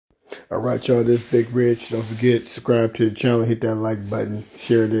All right, y'all, this Big Rich. Don't forget, subscribe to the channel, hit that like button,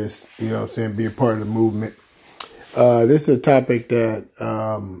 share this, you know what I'm saying, be a part of the movement. This is a topic that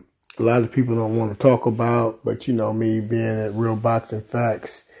a lot of people don't want to talk about, but you know me being at Real Boxing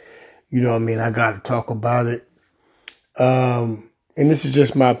Facts, you know what I mean, I got to talk about it. And this is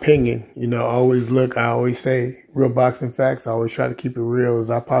just my opinion. You know, I always say Real Boxing Facts. I always try to keep it real as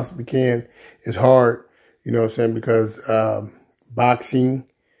I possibly can. It's hard, you know what I'm saying, because boxing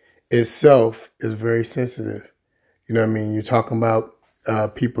itself is very sensitive. You know what I mean? You're talking about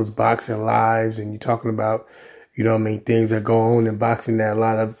people's boxing lives, and you're talking about, you know what I mean, things that go on in boxing that a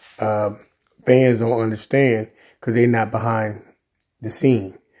lot of fans don't understand because they're not behind the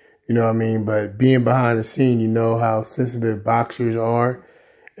scene. You know what I mean? But being behind the scene, you know how sensitive boxers are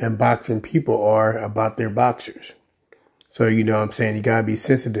and boxing people are about their boxers. So, you know what I'm saying? You got to be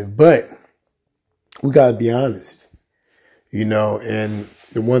sensitive. But we got to be honest, you know, and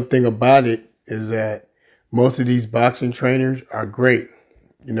the one thing about it is that most of these boxing trainers are great.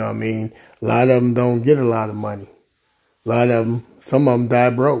 You know what I mean? A lot of them don't get a lot of money. A lot of them, some of them die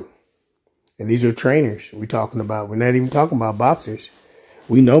broke. And these are trainers we're talking about. We're not even talking about boxers.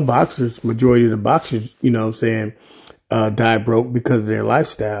 We know boxers, majority of the boxers, you know what I'm saying, die broke because of their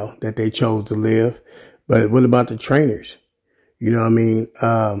lifestyle that they chose to live. But what about the trainers? You know what I mean?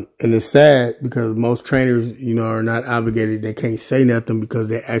 And it's sad because most trainers, you know, are not obligated. They can't say nothing because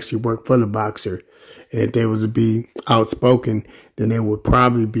they actually work for the boxer. And if they was to be outspoken, then they would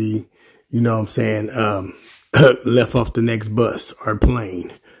probably be, you know what I'm saying, left off the next bus or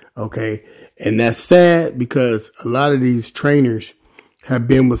plane. Okay. And that's sad because a lot of these trainers have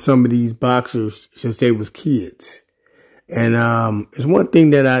been with some of these boxers since they was kids. And it's one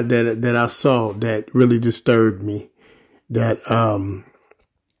thing that I saw that really disturbed me. That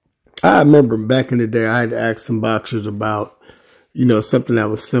I remember back in the day, I had to ask some boxers about, you know, something that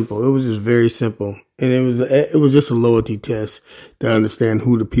was simple. It was just very simple, and it was just a loyalty test to understand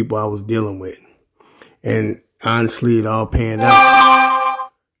who the people I was dealing with. And honestly, it all panned out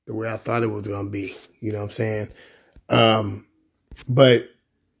the way I thought it was gonna be. You know what I'm saying? But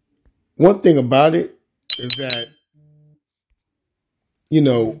one thing about it is that, you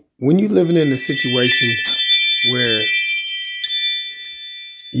know, when you're living in a situation where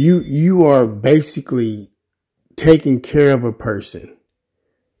you are basically taking care of a person,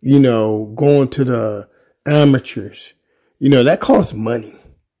 you know, going to the amateurs, you know, that costs money.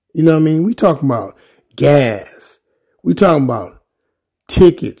 You know what I mean? We talking about gas. We talking about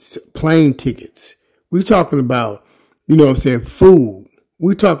tickets, plane tickets. We talking about, you know what I'm saying, food.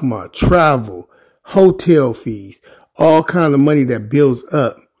 We talking about travel, hotel fees, all kind of money that builds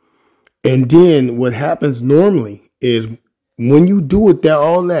up. And then what happens normally is when you do it,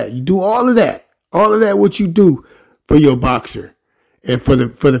 you do all of that, what you do for your boxer and for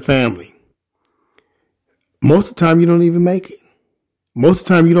the family. Most of the time, you don't even make it. Most of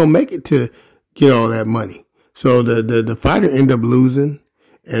the time, you don't make it to get all that money. So the fighter end up losing.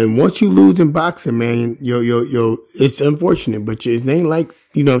 And once you lose in boxing, man, it's unfortunate, but it ain't like,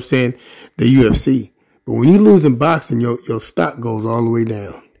 you know what I'm saying, the UFC. But when you lose in boxing, your stock goes all the way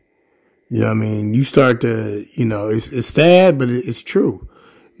down. You know what I mean? You start to, you know, it's sad, but it's true,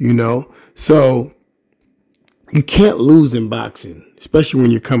 you know? So you can't lose in boxing, especially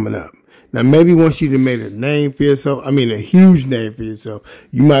when you're coming up. Now, maybe once you've made a name for yourself, a huge name for yourself,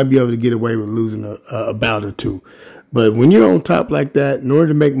 you might be able to get away with losing a bout or two. But when you're on top like that, in order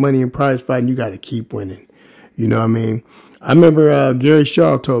to make money in prize fighting, you got to keep winning. You know what I mean? I remember Gary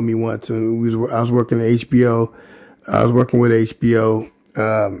Shaw told me once, I was working at HBO. I was working with HBO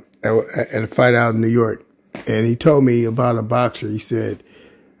at a fight out in New York. And he told me about a boxer. He said,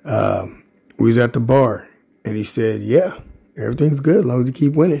 we was at the bar. And he said, yeah, everything's good as long as you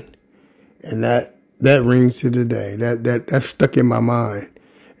keep winning. And that rings to the day. That stuck in my mind.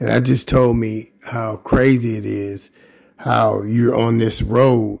 And that just told me how crazy it is, how you're on this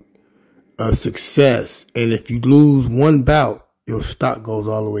road of success. And if you lose one bout, your stock goes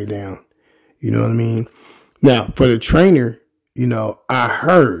all the way down. You know what I mean? Now, for the trainer, you know, I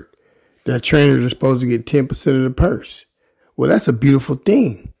heard that trainers are supposed to get 10% of the purse. Well, that's a beautiful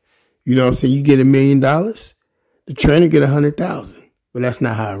thing. You know what I'm saying? You get $1 million, the trainer get 100,000. But that's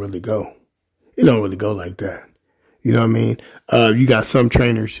not how it really go. It don't really go like that. You know what I mean? You got some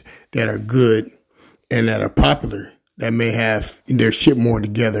trainers that are good and that are popular that may have their shit more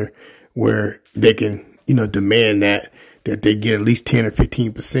together where they can, you know, demand that they get at least 10 or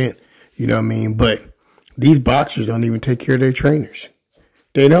 15%. You know what I mean? But these boxers don't even take care of their trainers.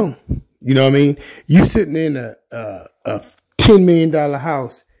 They don't. You know what I mean? You sitting in a $10 million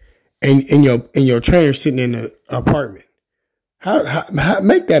house and your trainer sitting in an apartment. How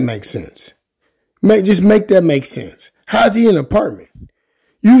make that make sense? Just make that make sense. How's he in an apartment?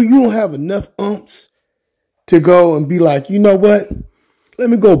 You don't have enough umps to go and be like, you know what? Let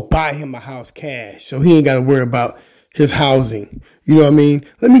me go buy him a house cash so he ain't got to worry about his housing. You know what I mean?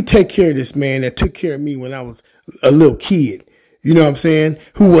 Let me take care of this man that took care of me when I was a little kid. You know what I'm saying?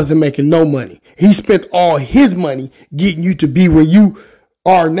 Who wasn't making no money. He spent all his money getting you to be where you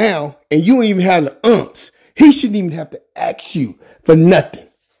are now, and you don't even have the umps. He shouldn't even have to ask you for nothing.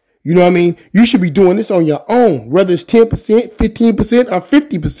 You know what I mean? You should be doing this on your own, whether it's 10%, 15%, or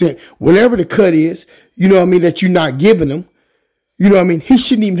 50%, whatever the cut is, you know what I mean, that you're not giving him. You know what I mean? He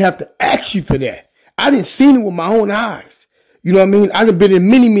shouldn't even have to ask you for that. I didn't see it with my own eyes. You know what I mean? I done been in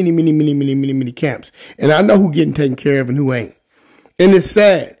many camps, and I know who getting taken care of and who ain't. And it's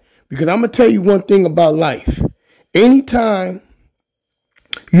sad, because I'm going to tell you one thing about life. Anytime,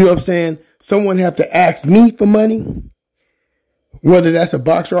 you know what I'm saying, someone have to ask me for money, whether that's a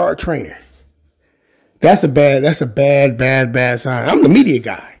boxer or a trainer, that's a bad sign. I'm the media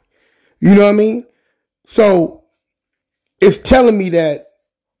guy. You know what I mean? So it's telling me that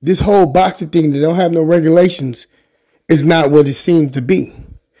this whole boxing thing that don't have no regulations is not what it seems to be.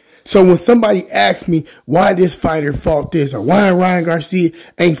 So when somebody asks me why this fighter fought this, or why Ryan Garcia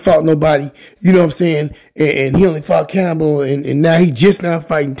ain't fought nobody, you know what I'm saying, and he only fought Campbell, and now he just now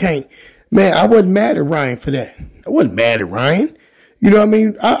fighting Tank, man, I wasn't mad at Ryan for that. I wasn't mad at Ryan. You know what I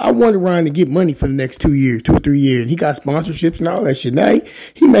mean? I wanted Ryan to get money for the next 2 or 3 years. He got sponsorships and all that shit. Now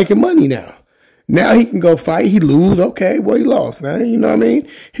he making money now. Now he can go fight. He lose. Okay, well, he lost. Now, you know what I mean?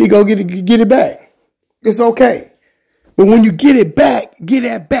 He go get it back. It's okay. But when you get it back, get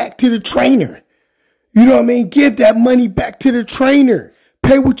that back to the trainer. You know what I mean? Give that money back to the trainer.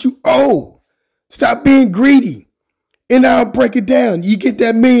 Pay what you owe. Stop being greedy. And I'll break it down. You get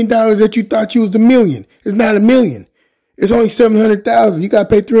that $1 million that you thought you was $1 million. It's not $1 million. It's only $700,000. You got to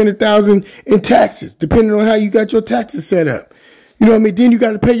pay $300,000 in taxes, depending on how you got your taxes set up. You know what I mean? Then you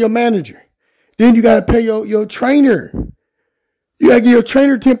got to pay your manager. Then you got to pay your trainer. You got to give your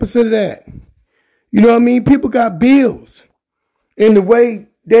trainer 10% of that. You know what I mean? People got bills. And the way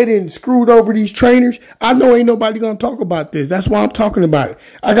they done screwed over these trainers, I know ain't nobody going to talk about this. That's why I'm talking about it.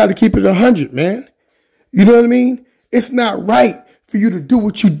 I got to keep it 100, man. You know what I mean? It's not right for you to do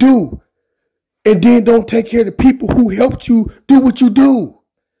what you do and then don't take care of the people who helped you do what you do.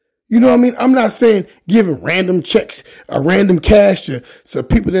 You know what I mean? I'm not saying giving random checks or random cash to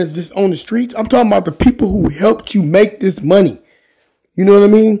people that's just on the streets. I'm talking about the people who helped you make this money. You know what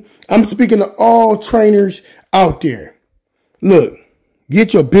I mean? I'm speaking to all trainers out there. Look,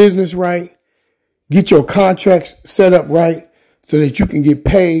 get your business right. Get your contracts set up right so that you can get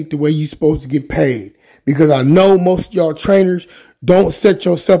paid the way you're supposed to get paid. Because I know most of y'all trainers don't set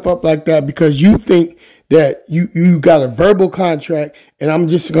yourself up like that because you think that you got a verbal contract. And I'm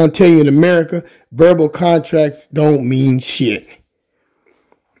just going to tell you, in America, verbal contracts don't mean shit.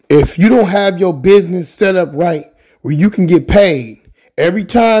 If you don't have your business set up right where you can get paid every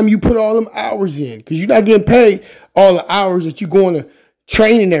time you put all them hours in, because you're not getting paid all the hours that you're going to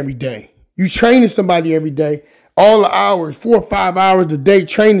training every day. You training somebody every day, all the hours, 4 or 5 hours a day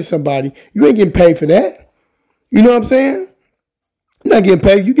training somebody. You ain't getting paid for that. You know what I'm saying? You're not getting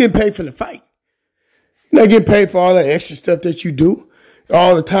paid. You getting paid for the fight. You're not getting paid for all that extra stuff that you do.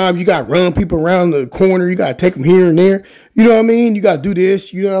 All the time you got to run people around the corner. You got to take them here and there. You know what I mean? You got to do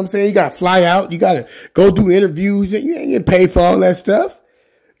this. You know what I'm saying? You got to fly out. You got to go do interviews. You ain't getting paid for all that stuff.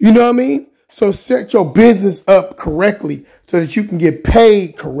 You know what I mean? So set your business up correctly so that you can get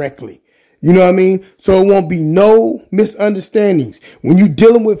paid correctly. You know what I mean? So it won't be no misunderstandings when you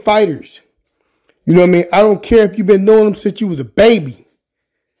dealing with fighters. You know what I mean? I don't care if you've been knowing them since you was a baby.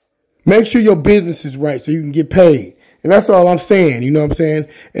 Make sure your business is right so you can get paid. And that's all I'm saying, you know what I'm saying?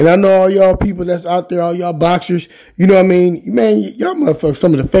 And I know all y'all people that's out there, all y'all boxers, you know what I mean? Man, y'all motherfuckers,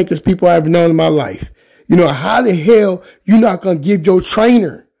 some of the fakest people I've ever known in my life. You know, how the hell you not going to give your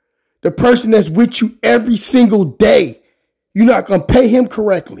trainer, the person that's with you every single day, you're not going to pay him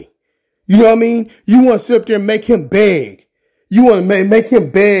correctly? You know what I mean? You want to sit up there and make him beg. You want to make him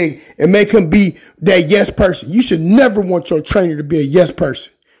beg and make him be that yes person. You should never want your trainer to be a yes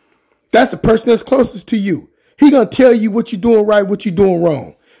person. That's the person that's closest to you. He gonna tell you what you're doing right, what you're doing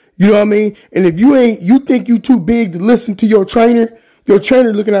wrong. You know what I mean? And if you think you too big to listen to your trainer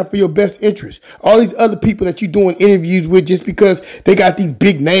looking out for your best interest. All these other people that you're doing interviews with just because they got these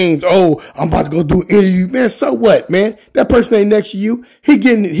big names. Oh, I'm about to go do an interview. Man, so what, man? That person ain't next to you. He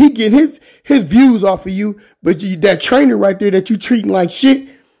getting his views off of you. But that trainer right there that you treating like shit,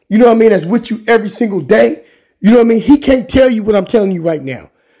 you know what I mean? That's with you every single day. You know what I mean? He can't tell you what I'm telling you right now.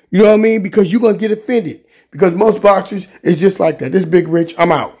 You know what I mean? Because you're going to get offended. Because most boxers is just like that. This big rich,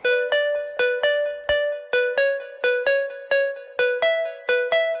 I'm out.